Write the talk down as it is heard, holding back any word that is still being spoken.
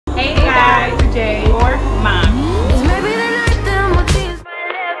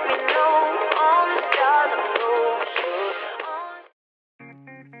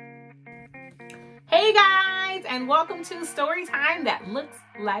welcome to Storytime that looks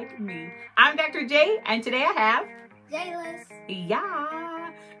like me. I'm Dr. J, and today I have Jayless.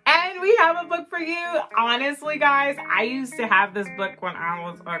 Yeah. And we have a book for you. Honestly, guys, I used to have this book when I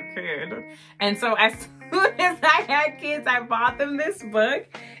was a kid. And so as soon as I had kids, I bought them this book.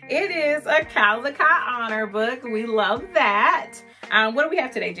 It is a Caldecott Honor book. We love that. What do we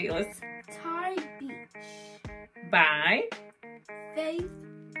have today, Jayless? Tar Beach. By Faith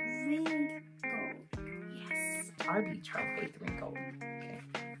Ringgold. Yes, Tar Beach from Faith Ringgold. Okay.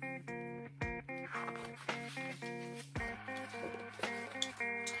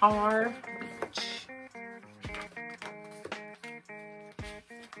 Tar Beach.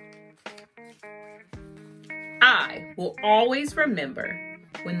 I will always remember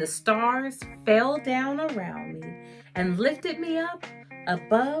when the stars fell down around me and lifted me up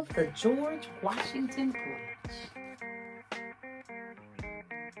above the George Washington Bridge.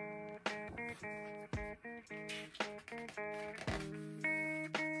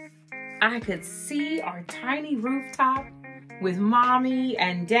 I could see our tiny rooftop with Mommy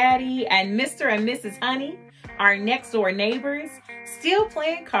and Daddy and Mr. and Mrs. Honey, our next door neighbors, still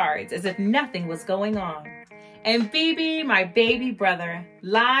playing cards as if nothing was going on. And BB, my baby brother,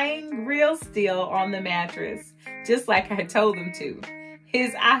 lying real still on the mattress, just like I told him to.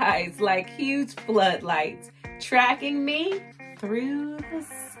 His eyes like huge floodlights, tracking me through the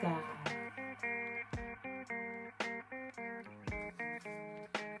sky.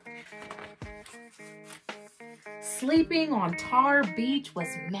 Sleeping on Tar Beach was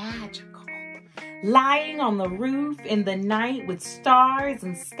magical. Lying on the roof in the night with stars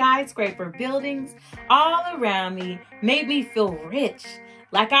and skyscraper buildings all around me made me feel rich,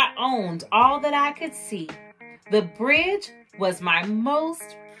 like I owned all that I could see. The bridge was my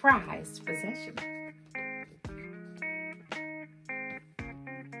most prized possession.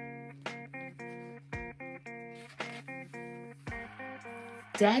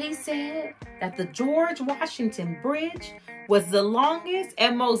 Daddy said that the George Washington Bridge was the longest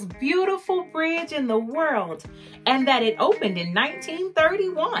and most beautiful bridge in the world, and that it opened in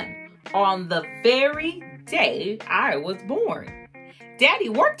 1931 on the very day I was born. Daddy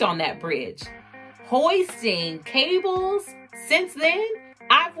worked on that bridge, hoisting cables. Since then,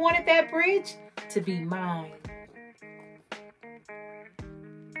 I've wanted that bridge to be mine.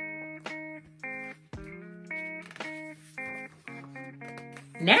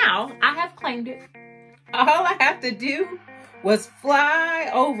 Now I have claimed it. All I have to do was fly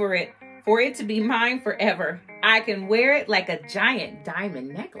over it for it to be mine forever. I can wear it like a giant diamond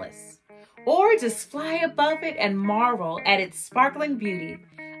necklace, or just fly above it and marvel at its sparkling beauty.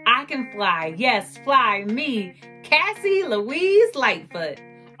 I can fly, yes, fly me, Cassie Louise Lightfoot,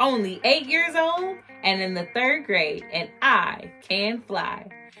 only 8 years old and in the 3rd grade, and I can fly.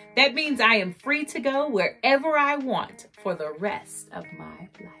 That means I am free to go wherever I want for the rest of my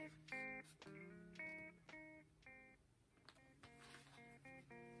life.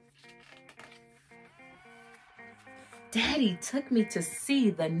 Daddy took me to see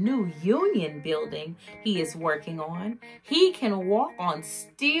the new Union building he is working on. He can walk on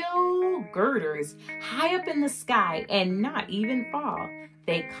steel girders high up in the sky and not even fall.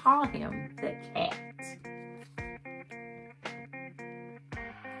 They call him the Cat.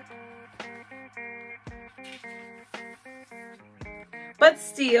 But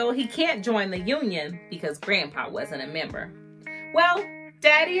still, he can't join the Union because Grandpa wasn't a member. Well,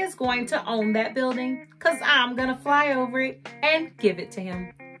 Daddy is going to own that building because I'm going to fly over it and give it to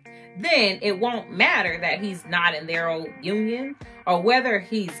him. Then it won't matter that he's not in their old Union or whether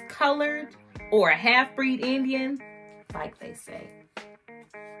he's colored or a half-breed Indian, like they say.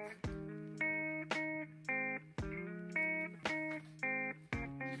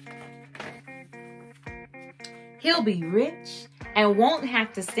 He'll be rich and won't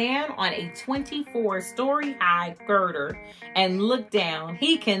have to stand on a 24-story high girder and look down.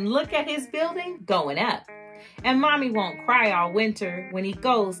 He can look at his building going up. And Mommy won't cry all winter when he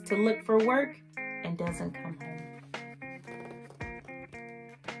goes to look for work and doesn't come home.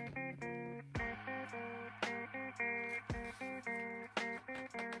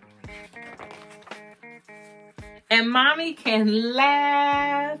 And Mommy can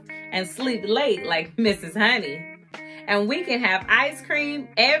laugh and sleep late like Mrs. Honey. And we can have ice cream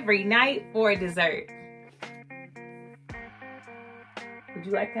every night for dessert. Would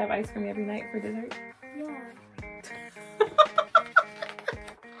you like to have ice cream every night for dessert? Yeah.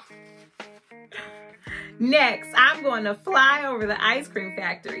 Next, I'm going to fly over the ice cream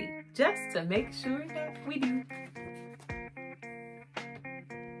factory just to make sure that we do.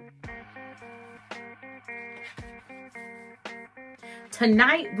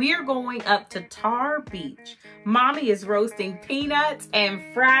 Tonight, we're going up to Tar Beach. Mommy is roasting peanuts and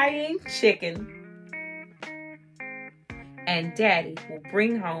frying chicken. And Daddy will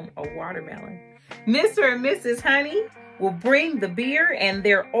bring home a watermelon. Mr. and Mrs. Honey will bring the beer and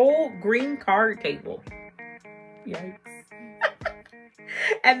their old green card table. Yikes.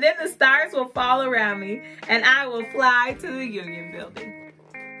 And then the stars will fall around me and I will fly to the Union Building.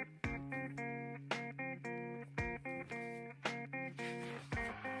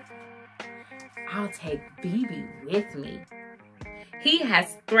 I'll take BB with me. He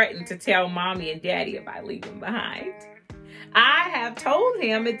has threatened to tell Mommy and Daddy if I leave him behind. I have told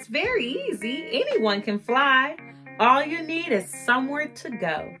him it's very easy. Anyone can fly. All you need is somewhere to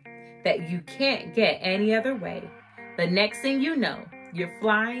go that you can't get any other way. The next thing you know, you're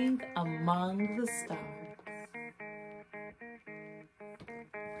flying among the stars.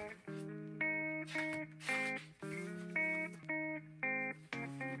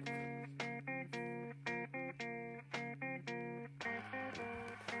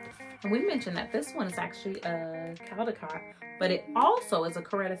 And we mentioned that this one is actually a Caldecott, but it also is a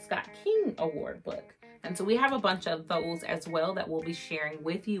Coretta Scott King Award book. And so we have a bunch of those as well that we'll be sharing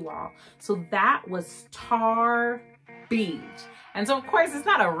with you all. So that was Tar Beach. And so of course it's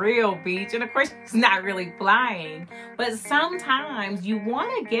not a real beach, and of course it's not really flying, but sometimes you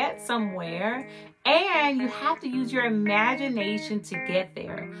want to get somewhere and you have to use your imagination to get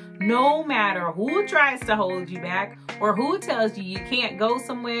there. No matter who tries to hold you back or who tells you you can't go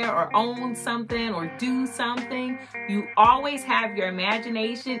somewhere or own something or do something, you always have your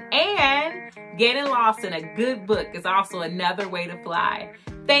imagination, and getting lost in a good book is also another way to fly.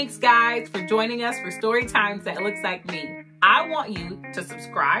 Thanks guys for joining us for Story Times That Looks Like Me. I want you to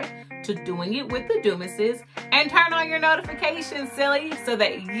subscribe to Doing It with the Dumases and turn on your notifications, silly, so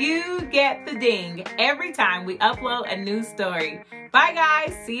that you get the ding every time we upload a new story. Bye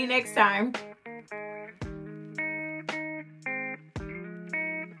guys, see you next time.